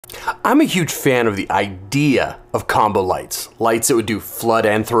I'm a huge fan of the idea of combo lights, lights that would do flood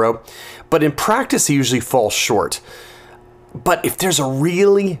and throw, but in practice they usually fall short. But if there's a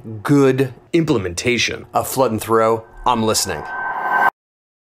really good implementation of flood and throw, I'm listening.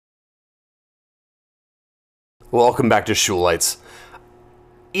 Welcome back to Shul Lights.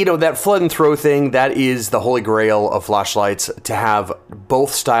 You know, that flood and throw thing, that is the holy grail of flashlights, to have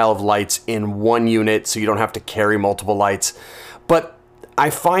both style of lights in one unit so you don't have to carry multiple lights. But I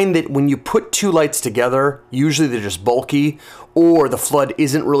find that when you put two lights together, usually they're just bulky, or the flood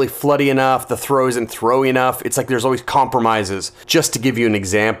isn't really floody enough, the throw isn't throwy enough. It's like there's always compromises. Just to give you an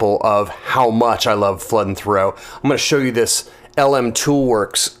example of how much I love flood and throw, I'm going to show you this LM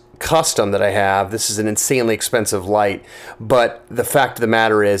Toolworks custom that I have. This is an insanely expensive light, but the fact of the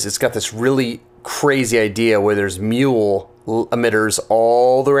matter is it's got this really crazy idea where there's mule emitters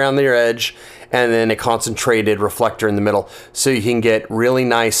all around their edge and then a concentrated reflector in the middle, so you can get really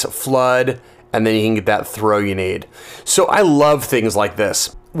nice flood and then you can get that throw you need. So I love things like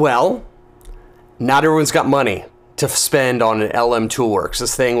this. Well, not everyone's got money to spend on an LM Toolworks.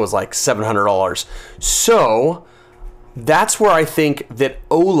 This thing was like $700. So that's where I think that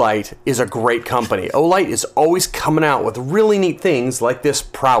Olight is a great company. Olight is always coming out with really neat things like this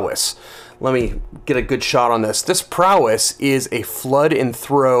Prowess. Let me get a good shot on this. This Prowess is a flood and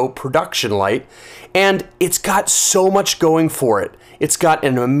throw production light, and it's got so much going for it. It's got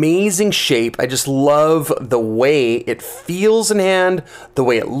an amazing shape. I just love the way it feels in hand, the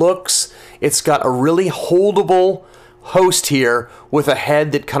way it looks. It's got a really holdable host here with a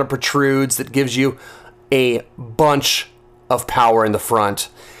head that kind of protrudes, that gives you a bunch of power in the front.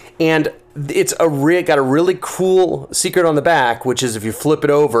 And it's got a really cool secret on the back, which is if you flip it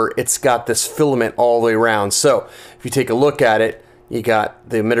over, it's got this filament all the way around. So if you take a look at it, you got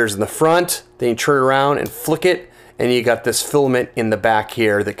the emitters in the front, then you turn it around and flick it, and you got this filament in the back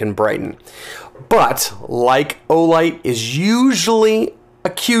here that can brighten. But like Olight is usually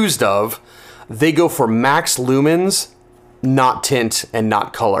accused of, they go for max lumens, not tint and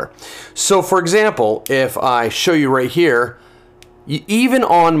not color. So for example, if I show you right here, even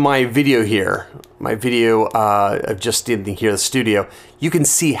on my video here, I've just did here in the studio, you can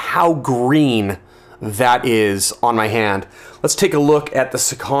see how green that is on my hand. Let's take a look at the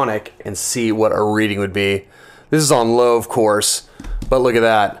Sekonic and see what our reading would be. This is on low, of course, but look at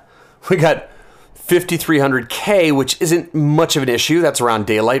that. We got 5300K, which isn't much of an issue. That's around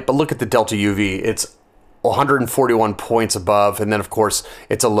daylight, but look at the Delta UV. It's 141 points above, and then of course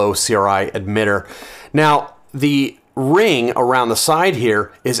it's a low CRI emitter. Now the ring around the side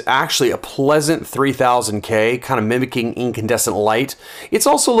here is actually a pleasant 3000K, kind of mimicking incandescent light. It's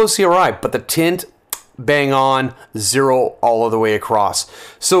also low CRI, but the tint, bang on, 0 all of the way across.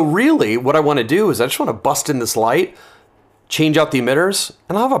 So really what I want to do is I just want to bust in this light, change out the emitters,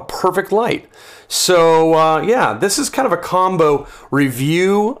 and I'll have a perfect light. So yeah, this is kind of a combo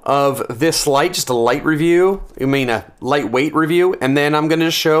review of this light, just a light review, a lightweight review, and then I'm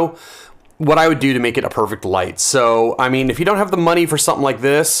gonna show what I would do to make it a perfect light. So, I mean, if you don't have the money for something like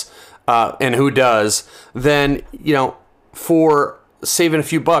this, and who does, then, you know, for saving a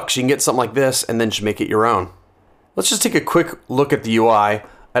few bucks, you can get something like this and then just make it your own. Let's just take a quick look at the UI.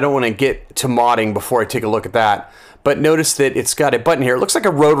 I don't want to get to modding before I take a look at that. But notice that it's got a button here. It looks like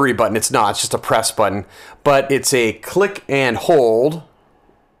a rotary button. It's not. It's just a press button. But it's a click and hold.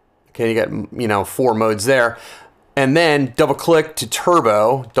 Okay, you got, 4 modes there. And then double click to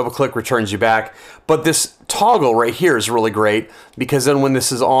turbo. Double click returns you back. But this toggle right here is really great, because then when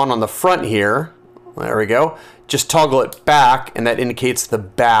this is on the front here, there we go, just toggle it back, and that indicates the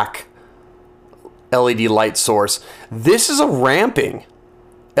back LED light source. This is a ramping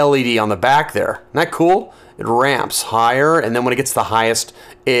LED on the back there. Isn't that cool? It ramps higher, and then when it gets to the highest,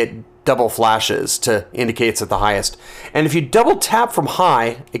 it double flashes to indicate it's at the highest. And if you double tap from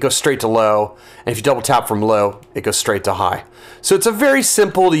high, it goes straight to low. And if you double tap from low, it goes straight to high. So it's a very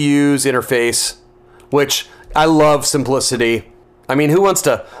simple to use interface, which I love simplicity. I mean, who wants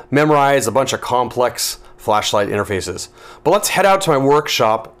to memorize a bunch of complex flashlight interfaces? But let's head out to my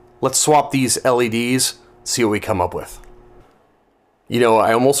workshop. Let's swap these LEDs, see what we come up with. You know,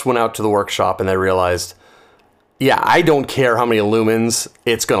 I almost went out to the workshop and I realized, yeah, I don't care how many lumens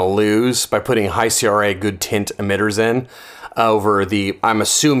it's going to lose by putting high CRA good tint emitters in over the, I'm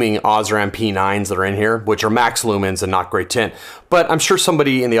assuming, Osram P9s that are in here, which are max lumens and not great tint. But I'm sure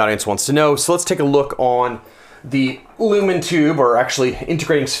somebody in the audience wants to know. So let's take a look on the Lumen tube, or actually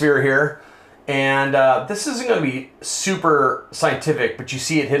integrating sphere here. And this isn't going to be super scientific, but you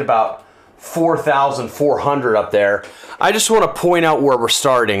see it hit about 4,400 up there. I just want to point out where we're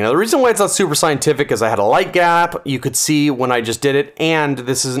starting. Now, the reason why it's not super scientific is I had a light gap. You could see when I just did it, and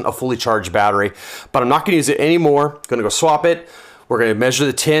this isn't a fully charged battery. But I'm not going to use it anymore. I'm going to go swap it. We're going to measure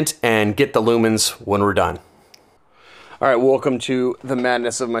the tint and get the lumens when we're done. All right, welcome to the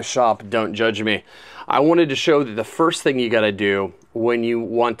madness of my shop. Don't judge me. I wanted to show that the first thing you got to do when you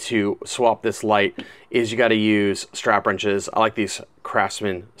want to swap this light is you got to use strap wrenches. I like these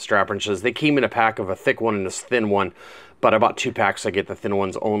Craftsman strap wrenches. They came in a pack of a thick one and a thin one, but I bought 2 packs, so I get the thin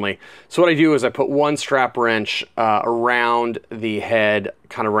ones only. So what I do is I put one strap wrench around the head,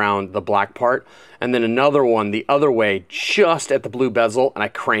 kind of around the black part, and then another one the other way, just at the blue bezel, and I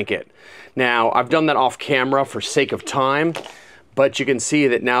crank it. Now, I've done that off camera for sake of time, but you can see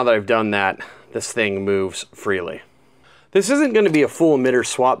that now that I've done that, this thing moves freely. This isn't going to be a full emitter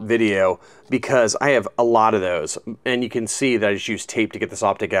swap video because I have a lot of those, and you can see that I just used tape to get this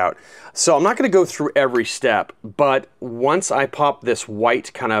optic out. So I'm not going to go through every step, but once I pop this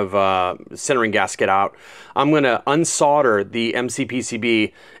white kind of centering gasket out, I'm going to unsolder the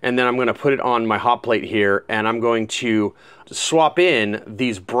MCPCB, and then I'm going to put it on my hot plate here, and I'm going to swap in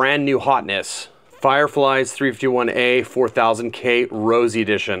these brand new hotness Fireflies 351A 4000K Rosy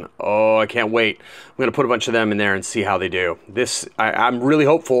Edition. Oh, I can't wait. I'm going to put a bunch of them in there and see how they do. I'm really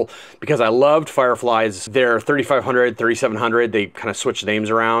hopeful because I loved Fireflies. They're 3500, 3700. They kind of switch names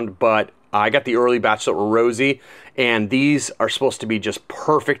around, but I got the early batch that were Rosy, and these are supposed to be just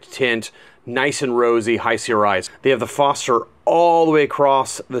perfect tint, nice and rosy, high CRIs. They have the phosphor all the way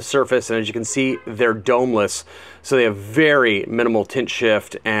across the surface, and as you can see, they're domeless, so they have very minimal tint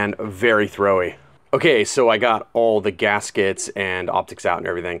shift and very throwy. Okay, so I got all the gaskets and optics out and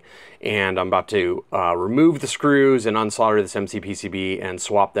everything, and I'm about to remove the screws and unsolder this MCPCB and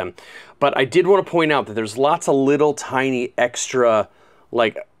swap them. But I did want to point out that there's lots of little tiny extra,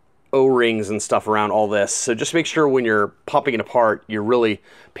 like, O-rings and stuff around all this. So just make sure when you're popping it apart, you really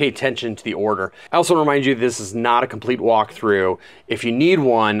pay attention to the order. I also want to remind you this is not a complete walkthrough. If you need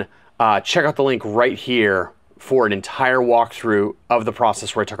one, check out the link right here for an entire walkthrough of the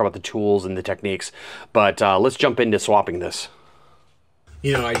process where I talk about the tools and the techniques. But let's jump into swapping this.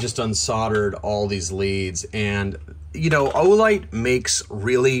 You know, I just unsoldered all these leads, and you know, Olight makes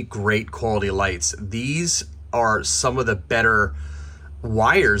really great quality lights. These are some of the better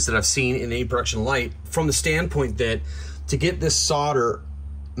wires that I've seen in any production light, from the standpoint that to get this solder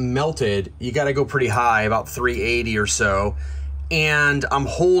melted, you got to go pretty high, about 380 or so. And I'm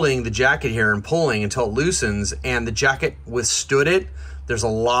holding the jacket here and pulling until it loosens, and the jacket withstood it. There's a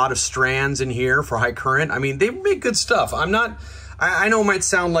lot of strands in here for high current. I mean, they make good stuff. I know it might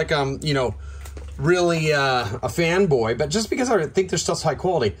sound like I'm, you know, really a fanboy, but just because I think their stuff's high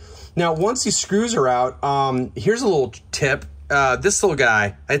quality. Now, once these screws are out, here's a little tip. This little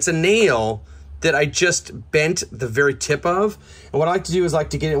guy, it's a nail that I just bent the very tip of. And what I like to do is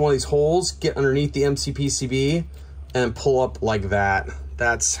like to get in one of these holes, get underneath the MCPCB, and pull up like that.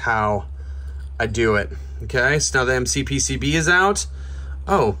 That's how I do it. Okay, so now the MCPCB is out.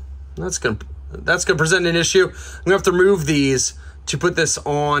 Oh, that's gonna present an issue. I'm gonna have to remove these to put this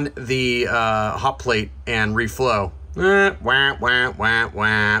on the hot plate and reflow. Well,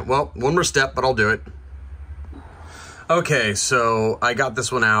 one more step, but I'll do it. Okay, so I got this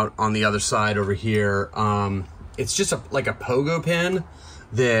one out on the other side over here. It's just like a pogo pin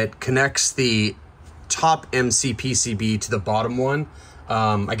that connects the top MCPCB to the bottom one.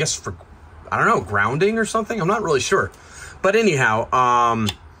 I guess for, I don't know, grounding or something? I'm not really sure. But anyhow,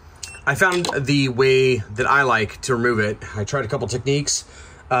 I found the way that I like to remove it. I tried a couple techniques.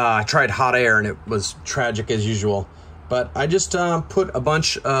 I tried hot air and it was tragic as usual. But I just put a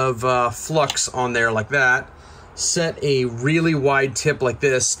bunch of flux on there like that. Set a really wide tip like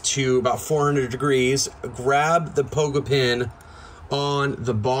this to about 400 degrees. Grab the pogo pin on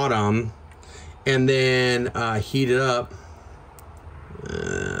the bottom and then heat it up.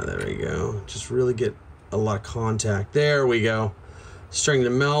 There we go. Just really get a lot of contact. There we go. Starting to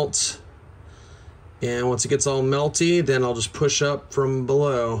melt. And once it gets all melty, then I'll just push up from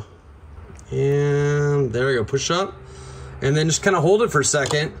below. And there we go, push up. And then just kind of hold it for a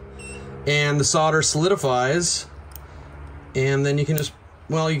second. And the solder solidifies. And then you can just,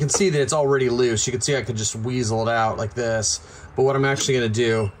 well, you can see that it's already loose. You can see I could just weasel it out like this. But what I'm actually gonna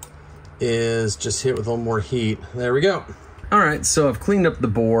do is just hit with a little more heat. There we go. All right, so I've cleaned up the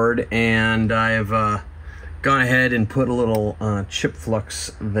board and I've gone ahead and put a little chip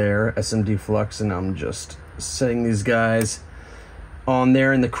flux there, SMD flux, and I'm just setting these guys on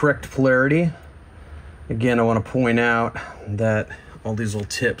there in the correct polarity. Again, I want to point out that all these little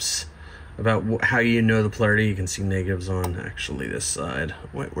tips about how you know the polarity, you can see negatives on actually this side.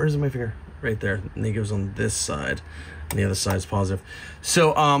 Wait, where's my finger? right there. Negative's on this side, and the other side is positive.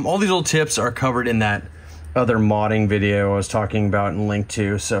 So all these little tips are covered in that other modding video I was talking about and linked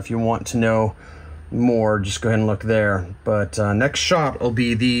to. So if you want to know more, just go ahead and look there. But next shot will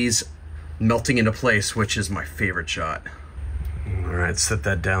be these melting into place, which is my favorite shot. All right, set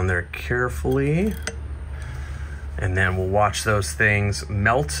that down there carefully. And then we'll watch those things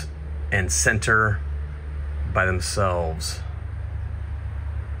melt and center by themselves.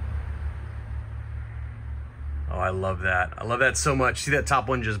 Oh, I love that. I love that so much. See that top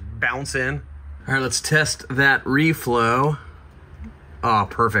one just bounce in? All right, let's test that reflow. Oh,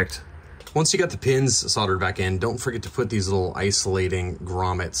 perfect. Once you got the pins soldered back in, don't forget to put these little isolating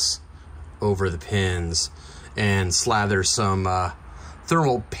grommets over the pins and slather some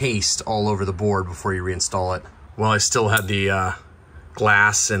thermal paste all over the board before you reinstall it. While I still had the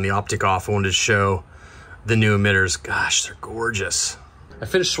glass and the optic off, I wanted to show the new emitters. Gosh, they're gorgeous. I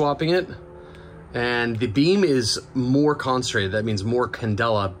finished swapping it, and the beam is more concentrated. That means more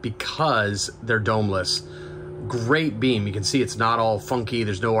Candela because they're domeless. Great beam. You can see it's not all funky.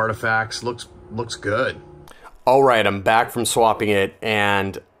 There's no artifacts. Looks good. All right, I'm back from swapping it,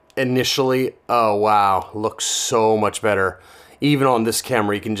 and initially, oh wow, looks so much better. Even on this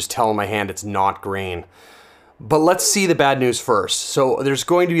camera, you can just tell in my hand it's not green. But let's see the bad news first. So there's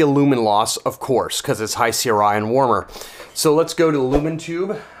going to be a lumen loss, of course, because it's high CRI and warmer. So let's go to the lumen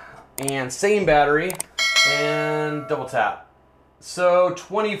tube and same battery and double tap. So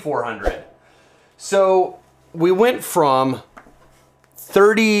 2400. So we went from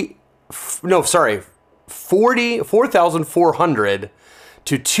 4,400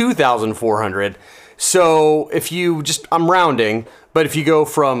 to 2,400. So if you just, I'm rounding, but if you go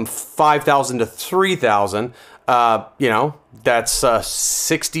from 5,000 to 3,000, you know, that's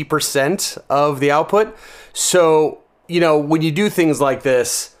 60% of the output. So, you know, when you do things like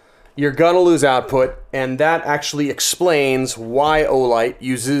this, you're gonna lose output, and that actually explains why Olight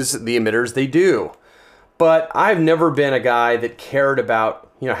uses the emitters they do. But I've never been a guy that cared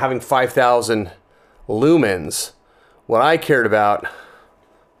about, you know, having 5,000 lumens. What I cared about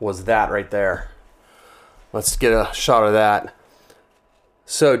was that right there. Let's get a shot of that.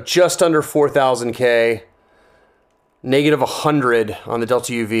 So just under 4,000 K, negative 100 on the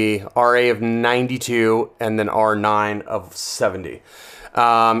Delta UV, RA of 92, and then R9 of 70. You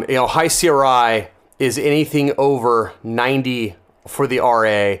know, high CRI is anything over 90 for the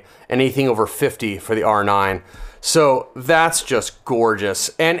RA, anything over 50 for the R9. So that's just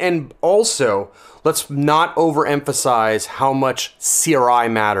gorgeous. And also, let's not overemphasize how much CRI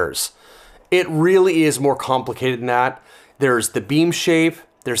matters. It really is more complicated than that. There's the beam shape,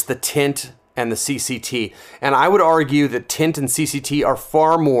 there's the tint, and the CCT. And I would argue that tint and CCT are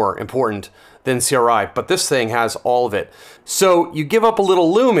far more important than CRI, but this thing has all of it. So you give up a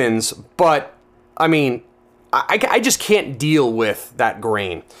little lumens, but I mean, I just can't deal with that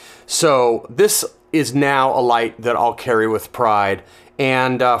grain. So this is now a light that I'll carry with pride.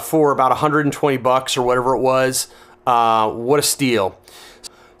 And for about 120 bucks or whatever it was, what a steal.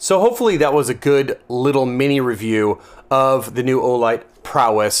 So hopefully that was a good little mini review of the new Olight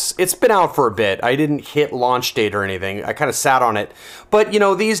Prowess. It's been out for a bit. I didn't hit launch date or anything. I kind of sat on it. But you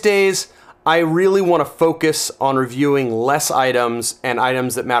know, these days, I really want to focus on reviewing less items and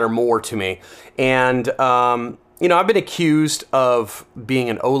items that matter more to me. And, you know, I've been accused of being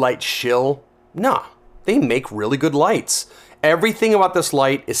an Olight shill. Nah, they make really good lights. Everything about this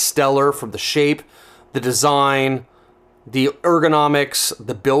light is stellar, from the shape, the design, the ergonomics,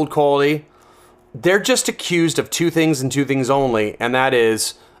 the build quality. They're just accused of two things and two things only, and that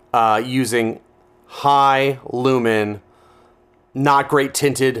is using high lumen, not great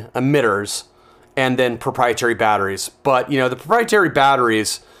tinted emitters, and then proprietary batteries. But, you know, the proprietary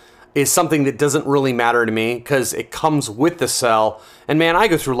batteries is something that doesn't really matter to me because it comes with the cell. And man, I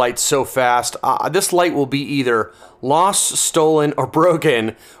go through lights so fast. This light will be either lost, stolen, or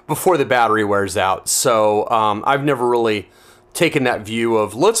broken before the battery wears out. So I've never really taken that view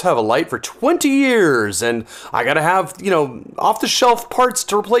of let's have a light for 20 years and I gotta have, you know, off-the-shelf parts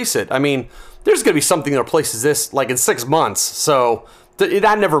to replace it. I mean, there's gonna be something that replaces this like in 6 months. So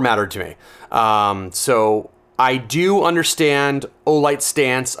that never mattered to me. So I do understand Olight's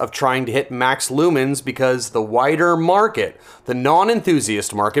stance of trying to hit max lumens because the wider market, the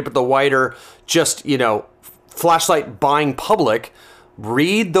non-enthusiast market, but the wider just, you know, flashlight buying public,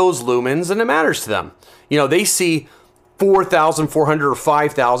 read those lumens and it matters to them. You know, they see 4,400 or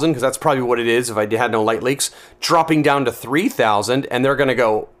 5,000, because that's probably what it is if I had no light leaks, dropping down to 3,000, and they're gonna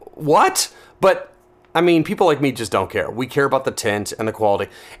go, what? But, I mean, people like me just don't care. We care about the tint and the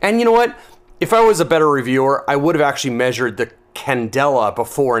quality. And you know what? If I was a better reviewer, I would have actually measured the Candela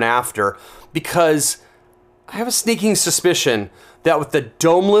before and after, because I have a sneaking suspicion that with the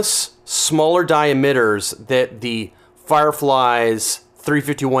domeless, smaller die emitters that the Firefly's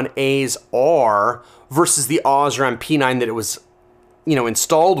 351As are versus the Osram P9 that it was,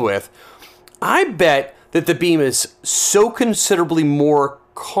 installed with, I bet that the beam is so considerably more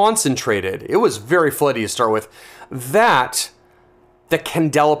concentrated, it was very floody to start with, that the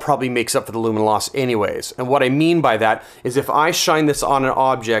Candela probably makes up for the lumen loss anyways. And what I mean by that is if I shine this on an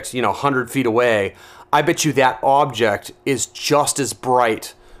object, 100 feet away, I bet you that object is just as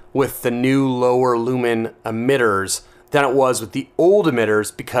bright with the new lower lumen emitters than it was with the old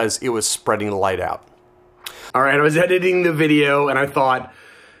emitters because it was spreading the light out. All right, I was editing the video and I thought,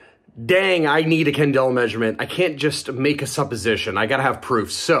 dang, I need a Candela measurement. I can't just make a supposition. I gotta have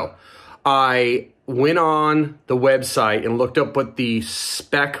proof. So I went on the website and looked up what the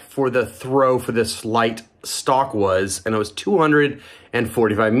spec for the throw for this light stock was, and it was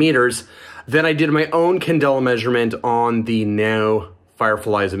 245 meters. Then I did my own Candela measurement on the now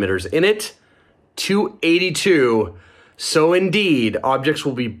Firefly's emitters in it, 282. So indeed, objects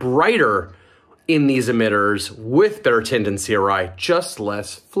will be brighter in these emitters with better tint and CRI, just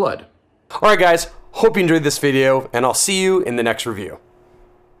less flood. All right, guys, hope you enjoyed this video, and I'll see you in the next review.